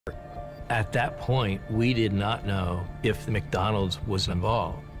At that point, we did not know if the McDonald's was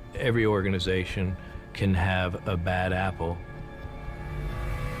involved. Every organization can have a bad apple.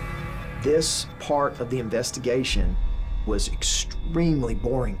 This part of the investigation was extremely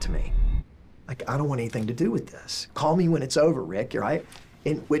boring to me. Like, I don't want anything to do with this. Call me when it's over, Rick, right?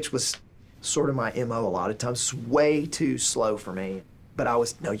 Which was sort of my MO a lot of times. Way too slow for me. But I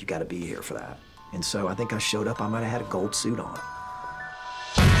was, no, you gotta be here for that. And so I think I showed up, I might have had a gold suit on.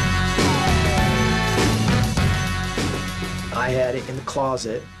 I had it in the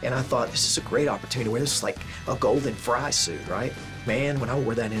closet, and I thought, this is a great opportunity to wear this, like a golden fry suit, right? Man, when I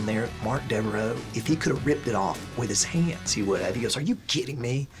wore that in there, Mark Devereaux, if he could have ripped it off with his hands, he would have. He goes, are you kidding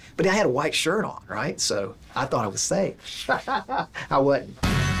me? But I had a white shirt on, right? So I thought I was safe. I wasn't.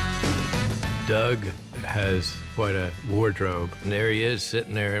 Doug has quite a wardrobe, and there he is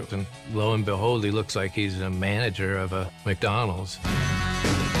sitting there, and lo and behold, he looks like he's a manager of a McDonald's.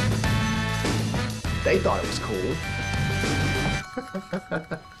 They thought it was cool.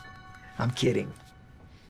 I'm kidding.